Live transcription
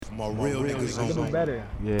My real niggas on do better.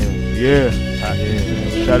 Yeah.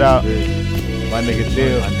 Shout out. My nigga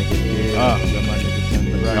Deal.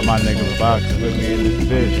 Got my nigga Box with me in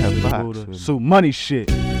this bitch. Sue money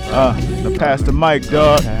shit. Now pass the mic,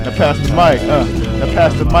 dog. Now pass the mic. Now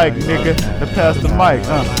pass the mic, nigga. Now pass the mic.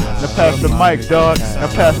 Now pass the mic, dog. Now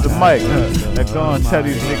pass the mic. Now go and tell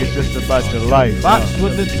these niggas just about your life.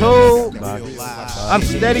 Boxwitdatool. I'm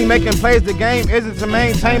steady making plays. The game isn't to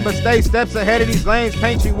maintain, but stay steps ahead of these lanes.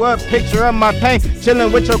 Paint you up, picture of my pain.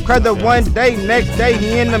 Chilling with your brother one day, next day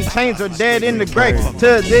he in them chains or dead in the grave.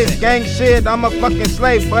 To this gang shit, I'm a fucking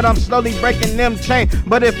slave, but I'm slowly breaking them chains.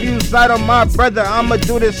 But if you side on my brother, I'ma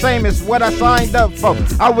do the same. It's what I signed up for.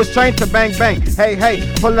 I was trained to bang bang.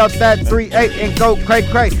 Hey, pull out that 3-8 and go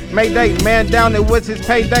cray. Mayday, man down, it was his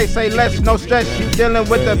payday. Say less, no stress. You dealing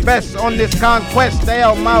with the best on this conquest. Stay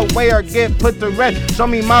out my way or get put to rest. Show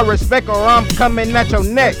me my respect or I'm coming at your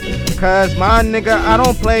neck. Cause my nigga, I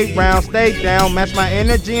don't play round. Stay down, match my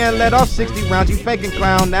energy and let off 60 rounds. You faking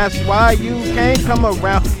clown, that's why you can't come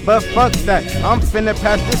around. But fuck that, I'm finna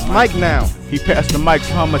pass this mic now. He passed the mic,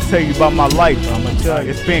 so I'ma tell you about my life.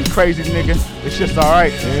 It's been crazy, nigga. It's just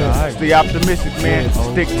alright. Stay optimistic, man.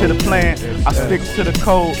 Stick to the plan. I stick to the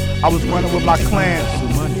code. I was running with my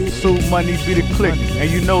clan. Sue money be the click,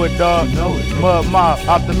 and you know it, dog. Mud mob,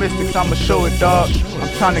 optimistics, I'ma show it, dog. I'm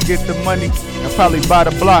trying to get the money and probably buy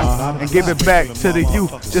the block and give it back to the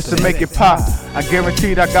youth just to make it pop. I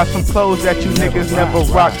guaranteed I got some clothes that you niggas never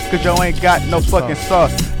rock, cause yo ain't got no fucking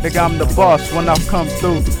sauce. Nigga, I'm the boss when I come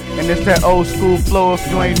through. And it's that old school flow if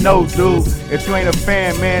you ain't no dude. If you ain't a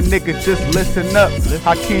fan, man, nigga, just listen up.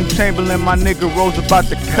 Hakeem Chamberlain, my nigga, Rose about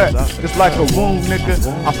to cut. Just like a wound, nigga.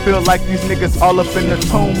 I feel like these niggas all up in the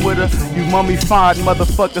tomb with her. You mummified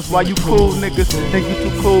motherfuckers, why you cool niggas? Think you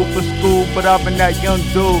too cool for school, but I've been that young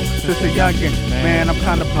dude since a youngin'. Man, I'm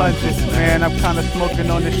kinda plunging, man, I'm kinda smoking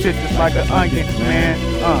on this shit just like an onion, man.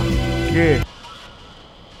 Yeah.